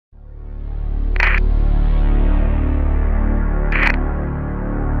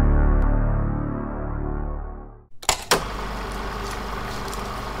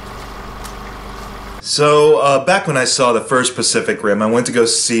So back when I saw the first Pacific Rim, I went to go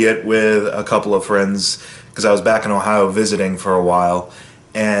see it with a couple of friends because I was back in Ohio visiting for a while,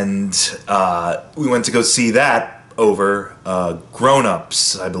 and we went to go see that over Grown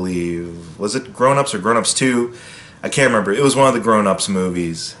Ups, I believe. Was it Grown Ups or Grown Ups 2? I can't remember. It was one of the Grown Ups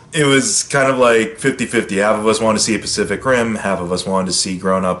movies. It was kind of like 50-50. Half of us wanted to see a Pacific Rim, half of us wanted to see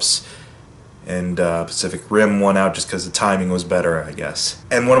Grown Ups. And Pacific Rim won out just because the timing was better, I guess.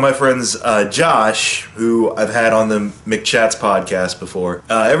 And one of my friends, Josh, who I've had on the McChats podcast before,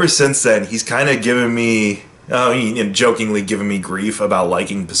 ever since then, he's kind of given me, jokingly given me grief about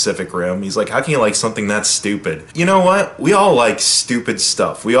liking Pacific Rim. He's like, how can you like something that stupid? You know what? We all like stupid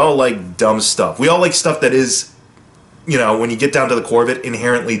stuff. We all like dumb stuff. We all like stuff that is, when you get down to the core of it,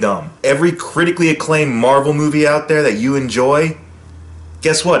 inherently dumb. Every critically acclaimed Marvel movie out there that you enjoy,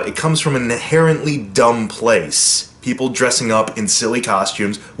 guess what? It comes from an inherently dumb place. People dressing up in silly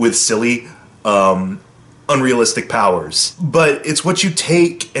costumes with silly, unrealistic powers. But it's what you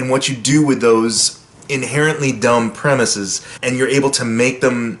take and what you do with those inherently dumb premises, and you're able to make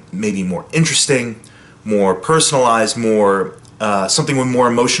them maybe more interesting, more personalized, more something with more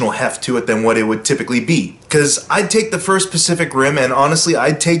emotional heft to it than what it would typically be. Because I'd take the first Pacific Rim, and honestly,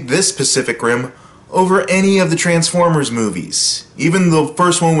 I'd take this Pacific Rim over any of the Transformers movies. Even the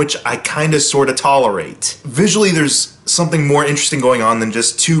first one, which I kinda sorta tolerate. Visually, there's something more interesting going on than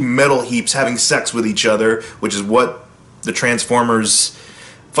just two metal heaps having sex with each other, which is what the Transformers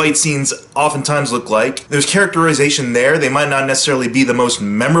fight scenes oftentimes look like. There's characterization there. They might not necessarily be the most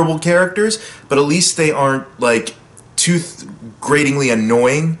memorable characters, but at least they aren't, like, too gratingly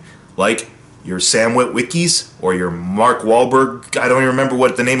annoying, like your Sam Witwickies, or your Mark Wahlberg, I don't even remember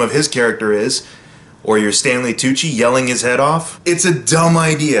what the name of his character is, or your Stanley Tucci yelling his head off. It's a dumb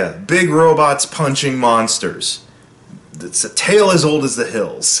idea. Big robots punching monsters. It's a tale as old as the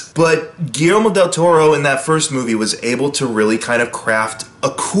hills. But Guillermo del Toro in that first movie was able to really kind of craft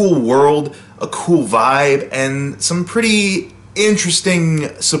a cool world, a cool vibe, and some pretty interesting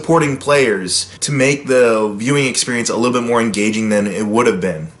supporting players to make the viewing experience a little bit more engaging than it would have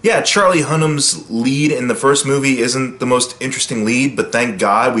been. Yeah, Charlie Hunnam's lead in the first movie isn't the most interesting lead, but thank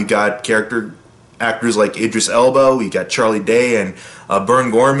God we got actors like Idris Elba, we got Charlie Day and Bern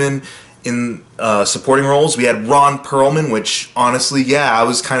Gorman in supporting roles. We had Ron Perlman, which honestly, yeah, I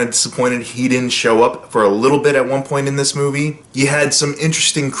was kind of disappointed he didn't show up for a little bit at one point in this movie. You had some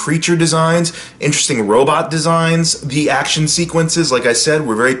interesting creature designs, interesting robot designs. The action sequences, like I said,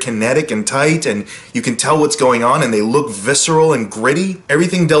 were very kinetic and tight, and you can tell what's going on, and they look visceral and gritty.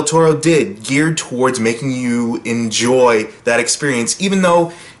 Everything Del Toro did geared towards making you enjoy that experience, even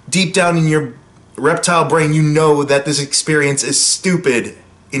though deep down in your reptile brain you know that this experience is stupid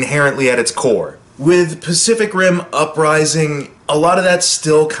inherently at its core. With Pacific Rim Uprising, a lot of that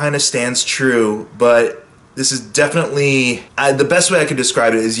still kind of stands true, but this is definitely, the best way I could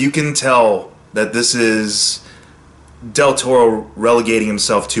describe it is you can tell that this is Del Toro relegating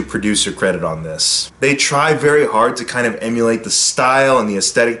himself to producer credit on this. They try very hard to kind of emulate the style and the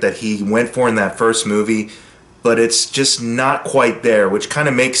aesthetic that he went for in that first movie, but it's just not quite there, which kind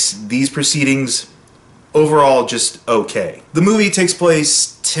of makes these proceedings overall just okay. The movie takes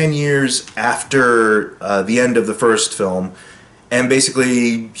place 10 years after the end of the first film, and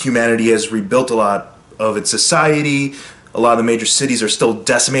basically humanity has rebuilt a lot of its society. A lot of the major cities are still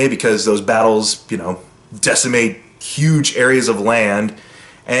decimated because those battles, decimate huge areas of land,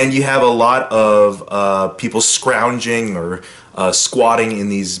 and you have a lot of people scrounging or squatting in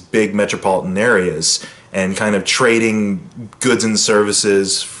these big metropolitan areas and kind of trading goods and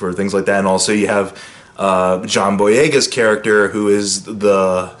services for things like that. And also you have John Boyega's character, who is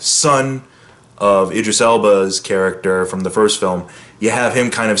the son of Idris Elba's character from the first film. You have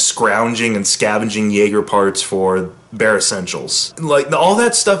him kind of scrounging and scavenging Jaeger parts for bare essentials. Like, all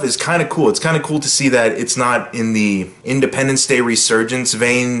that stuff is kind of cool. It's kind of cool to see that it's not in the Independence Day resurgence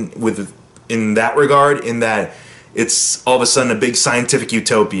vein in that regard, in that it's all of a sudden a big scientific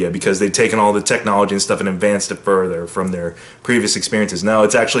utopia because they've taken all the technology and stuff and advanced it further from their previous experiences. No,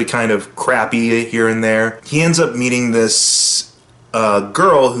 it's actually kind of crappy here and there. He ends up meeting this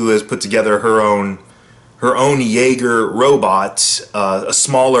girl who has put together her own Jaeger robot, a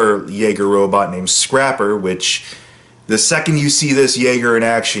smaller Jaeger robot named Scrapper, which the second you see this Jaeger in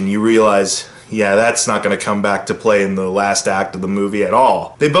action, you realize, yeah, that's not going to come back to play in the last act of the movie at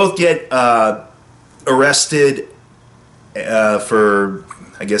all. They both get arrested for,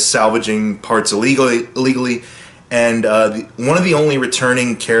 I guess, salvaging parts illegally, and one of the only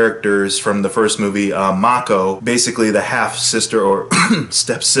returning characters from the first movie, Mako, basically the half-sister or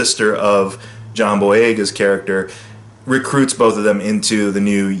step-sister of John Boyega's character, recruits both of them into the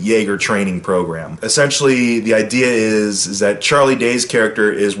new Jaeger training program. Essentially, the idea is that Charlie Day's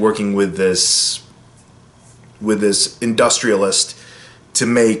character is working with this industrialist to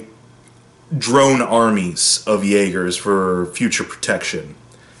make drone armies of Jaegers for future protection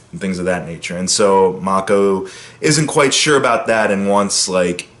and things of that nature. And so Mako isn't quite sure about that and wants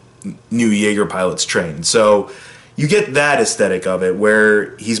like new Jaeger pilots trained. So you get that aesthetic of it,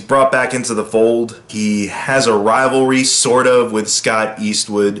 where he's brought back into the fold. He has a rivalry, sort of, with Scott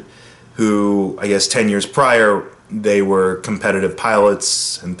Eastwood, who, I guess 10 years prior, they were competitive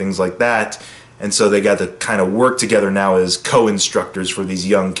pilots and things like that. And so they got to kind of work together now as co-instructors for these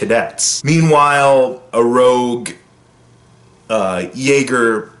young cadets. Meanwhile, a rogue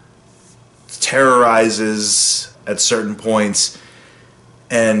Jaeger terrorizes at certain points,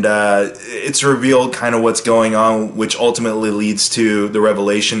 and it's revealed kind of what's going on, which ultimately leads to the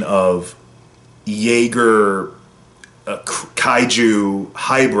revelation of Jaeger kaiju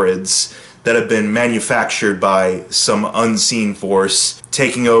hybrids that have been manufactured by some unseen force,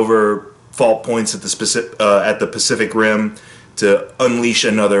 taking over fault points at the Pacific Rim to unleash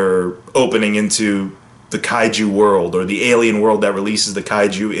another opening into the kaiju world, or the alien world that releases the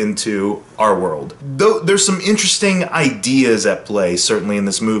kaiju into our world. Though there's some interesting ideas at play, certainly in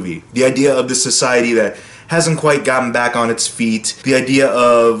this movie. The idea of this society that hasn't quite gotten back on its feet, the idea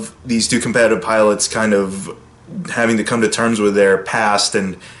of these two competitive pilots kind of having to come to terms with their past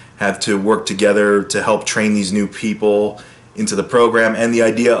and have to work together to help train these new people into the program, and the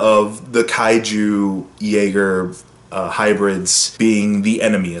idea of the kaiju Jaeger hybrids being the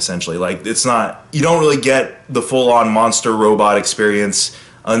enemy, essentially. Like, it's not, you don't really get the full-on monster robot experience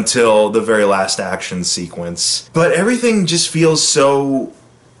until the very last action sequence. But everything just feels so,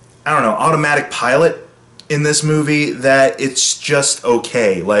 I don't know, automatic pilot in this movie that it's just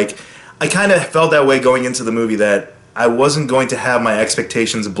okay. Like, I kind of felt that way going into the movie, that I wasn't going to have my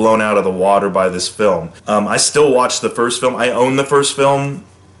expectations blown out of the water by this film. I still watch the first film. I own the first film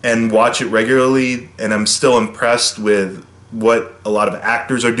and watch it regularly, and I'm still impressed with what a lot of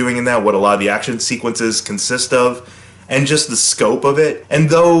actors are doing in that, what a lot of the action sequences consist of, and just the scope of it. And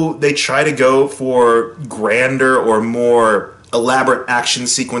though they try to go for grander or more elaborate action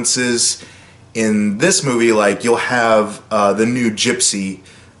sequences in this movie, like you'll have the new Gypsy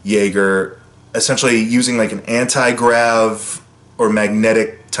Jaeger essentially using like an anti-grav or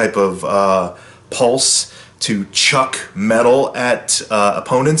magnetic type of pulse to chuck metal at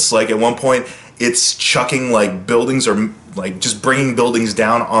opponents. Like at one point it's chucking like buildings, or like just bringing buildings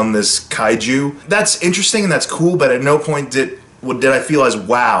down on this kaiju. That's interesting and that's cool, but at no point did I feel as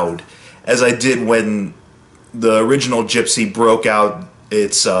wowed as I did when the original Gypsy broke out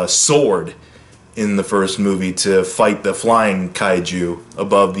its sword in the first movie to fight the flying kaiju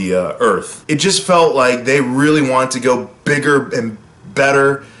above the earth. It just felt like they really wanted to go bigger and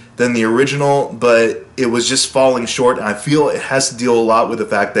better than the original, but it was just falling short. And I feel it has to deal a lot with the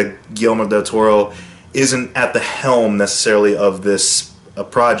fact that Guillermo del Toro isn't at the helm necessarily of this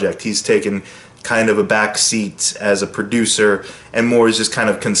project. He's taken kind of a back seat as a producer and more is just kind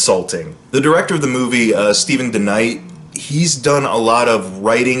of consulting. The director of the movie, Stephen DeKnight, he's done a lot of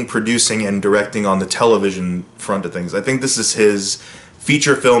writing, producing, and directing on the television front of things. I think this is his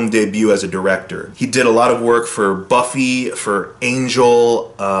feature film debut as a director. He did a lot of work for Buffy, for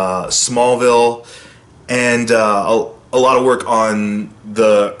Angel, Smallville, and a lot of work on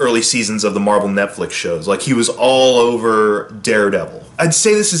the early seasons of the Marvel Netflix shows. Like, he was all over Daredevil. I'd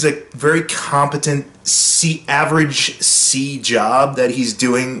say this is a very competent average C job that he's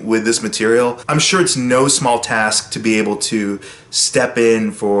doing with this material. I'm sure it's no small task to be able to step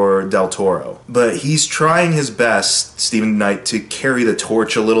in for Del Toro, but he's trying his best, Stephen Knight, to carry the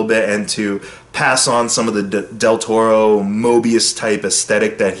torch a little bit and to pass on some of the Del Toro Mobius type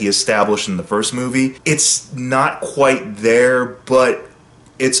aesthetic that he established in the first movie. It's not quite there, but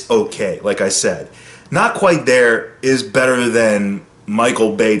it's okay. Like I said, not quite there is better than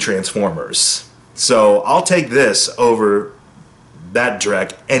Michael Bay Transformers. So I'll take this over that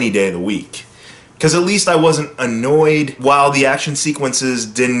Drek any day of the week. Because at least I wasn't annoyed. While the action sequences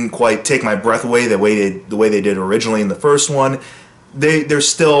didn't quite take my breath away the way they did originally in the first one, they're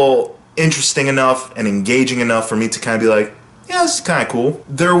still interesting enough and engaging enough for me to kind of be like, yeah, this is kind of cool.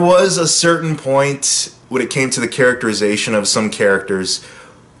 There was a certain point when it came to the characterization of some characters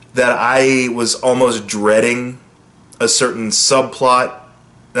that I was almost dreading a certain subplot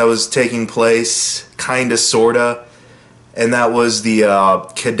that was taking place, kinda, sorta, and that was the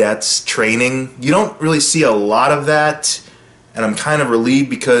cadets training. You don't really see a lot of that, and I'm kind of relieved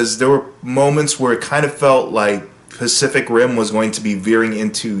because there were moments where it kind of felt like Pacific Rim was going to be veering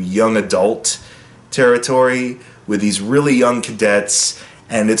into young adult territory, with these really young cadets,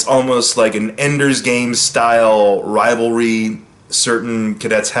 and it's almost like an Ender's Game style rivalry certain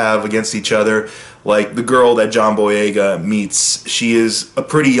cadets have against each other. Like the girl that John Boyega meets, she is a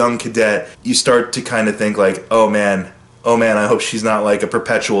pretty young cadet. You start to kind of think like, oh man, I hope she's not like a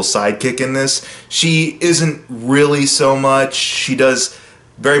perpetual sidekick in this. She isn't really so much. She does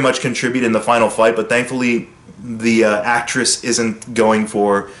very much contribute in the final fight, but thankfully the actress isn't going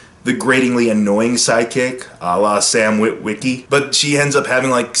for the gratingly annoying sidekick, a la Sam Witwicky. But she ends up having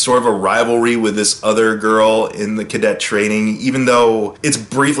like sort of a rivalry with this other girl in the cadet training, even though it's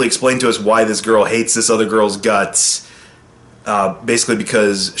briefly explained to us why this girl hates this other girl's guts. Basically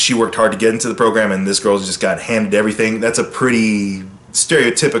because she worked hard to get into the program and this girl just got handed everything. That's a pretty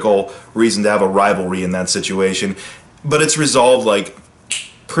stereotypical reason to have a rivalry in that situation. But it's resolved like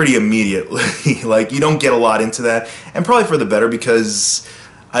pretty immediately. Like you don't get a lot into that, and probably for the better, because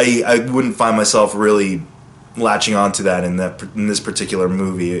I wouldn't find myself really latching onto that in this particular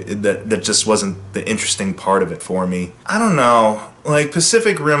movie. That just wasn't the interesting part of it for me. I don't know. Like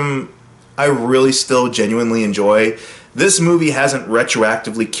Pacific Rim, I really still genuinely enjoy. This movie hasn't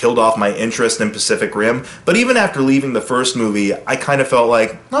retroactively killed off my interest in Pacific Rim, but even after leaving the first movie, I kind of felt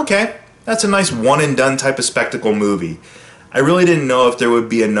like, okay, that's a nice one and done type of spectacle movie. I really didn't know if there would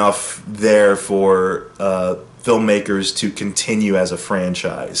be enough there for filmmakers to continue as a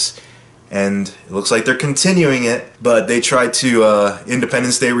franchise. And it looks like they're continuing it, but they tried to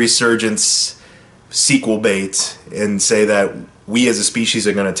Independence Day Resurgence sequel bait and say that we as a species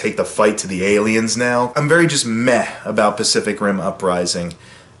are going to take the fight to the aliens now. I'm very just meh about Pacific Rim Uprising.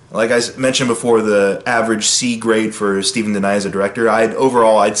 Like I mentioned before, the average C grade for Stephen Denye as a director,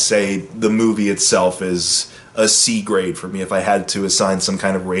 overall I'd say the movie itself is a C grade for me if I had to assign some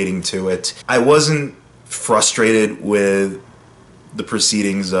kind of rating to it. I wasn't frustrated with the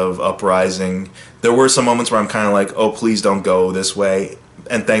proceedings of Uprising. There were some moments where I'm kind of like, oh, please don't go this way.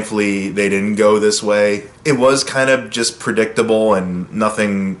 And thankfully, they didn't go this way. It was kind of just predictable and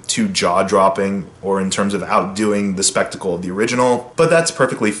nothing too jaw-dropping or in terms of outdoing the spectacle of the original. But that's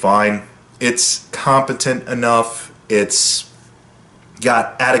perfectly fine. It's competent enough. It's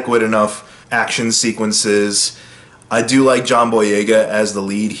got adequate enough action sequences. I do like John Boyega as the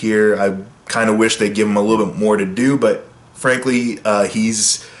lead here. I kind of wish they'd give him a little bit more to do, but frankly,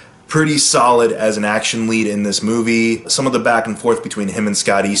 he's pretty solid as an action lead in this movie. Some of the back and forth between him and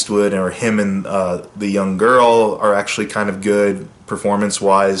Scott Eastwood, or him and the young girl, are actually kind of good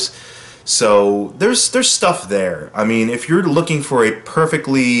performance-wise. So there's stuff there. I mean, if you're looking for a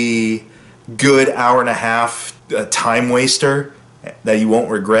perfectly good hour and a half time waster that you won't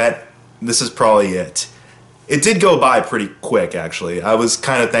regret, this is probably it. It did go by pretty quick, actually. I was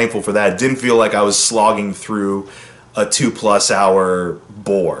kind of thankful for that. It didn't feel like I was slogging through a 2+ hour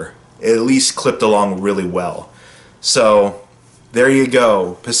bore. It at least clipped along really well. So, there you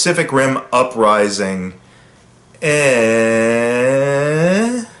go. Pacific Rim Uprising. And